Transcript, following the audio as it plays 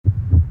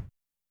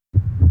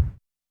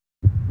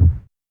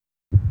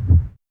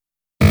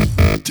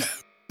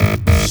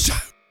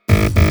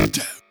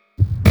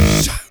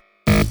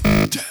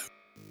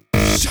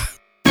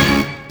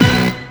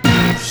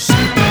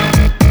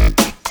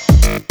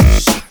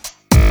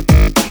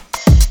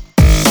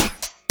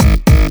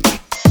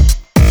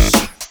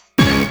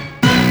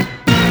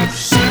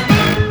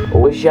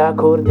Hoje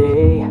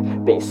acordei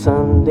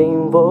pensando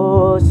em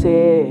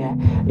você.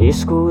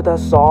 Escuta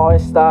só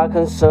esta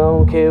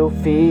canção que eu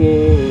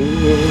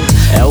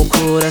fiz. É o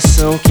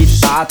coração que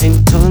tá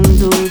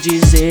tentando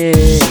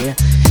dizer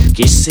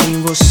que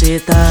sem você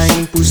tá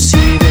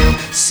impossível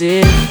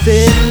ser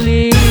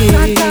feliz.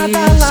 A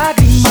cada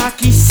lágrima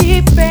que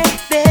se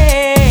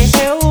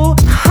perdeu,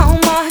 há um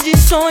mar de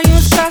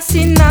sonhos pra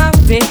se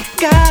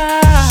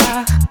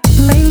navegar.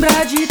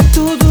 Lembrar de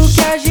tudo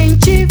que a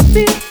gente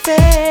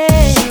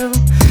viveu,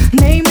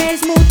 nem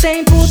mesmo o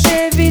tempo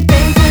teve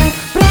tempo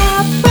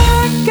pra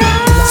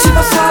apagar. Se o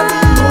passado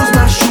nos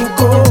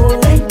machucou,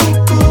 tem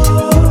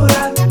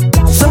cura.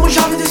 Somos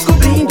jovens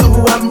descobrindo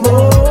o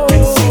amor.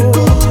 Quem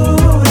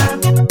segura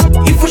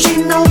e fugir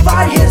não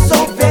vai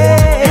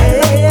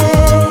resolver.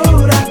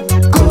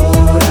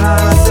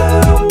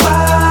 Coração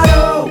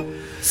parou.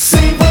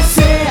 Sem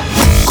você,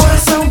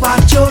 coração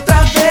bate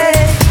outra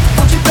vez.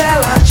 Volte pra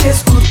ela te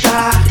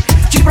escutar,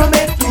 te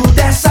prometo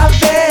dessa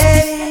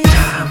vez.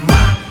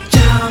 Te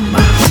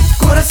amar,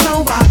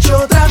 coração bate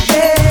outra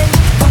vez.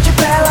 Volte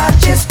pra ela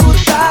te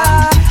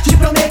escutar, te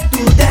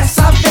prometo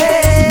dessa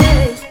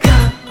vez.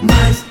 Nunca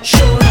mais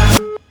chorar.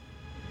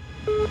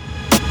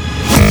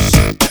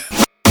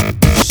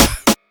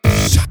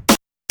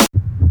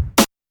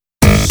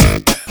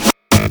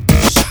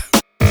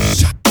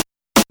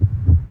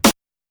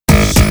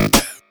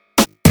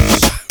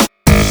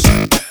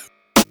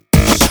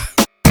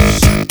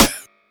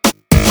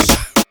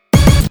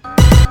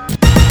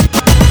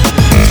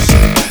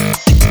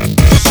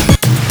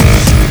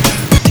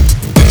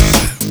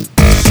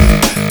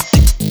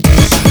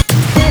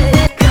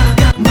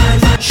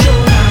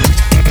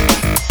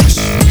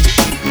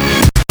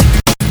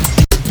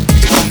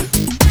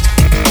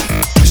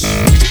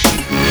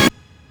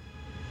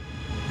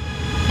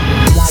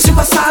 Se o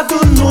passado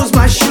nos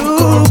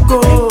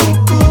machucou,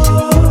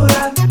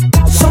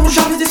 somos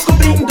jovens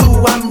descobrindo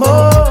o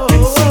amor.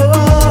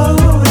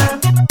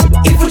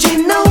 E fugir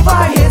não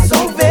vai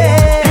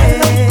resolver.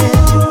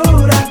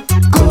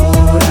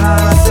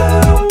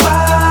 Coração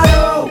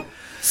parou.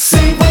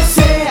 Sem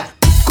você,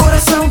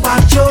 coração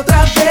bate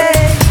outra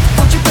vez.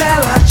 Volte pra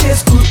ela te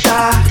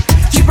escutar,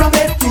 te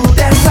prometo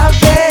dessa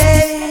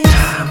vez.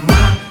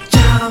 Te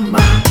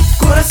amar,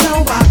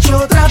 coração bate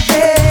outra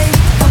vez.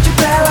 Volte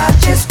pra ela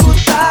te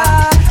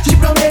escutar, te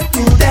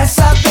prometo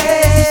dessa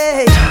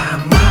vez.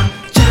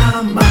 Te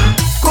amar,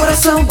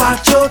 coração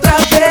bate outra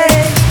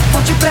vez.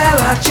 Volte pra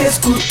ela te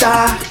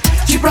escutar,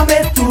 te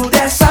prometo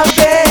dessa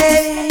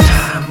vez.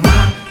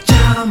 Te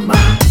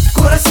amar,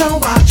 coração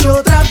bate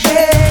outra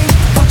vez.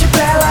 Volte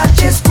pra ela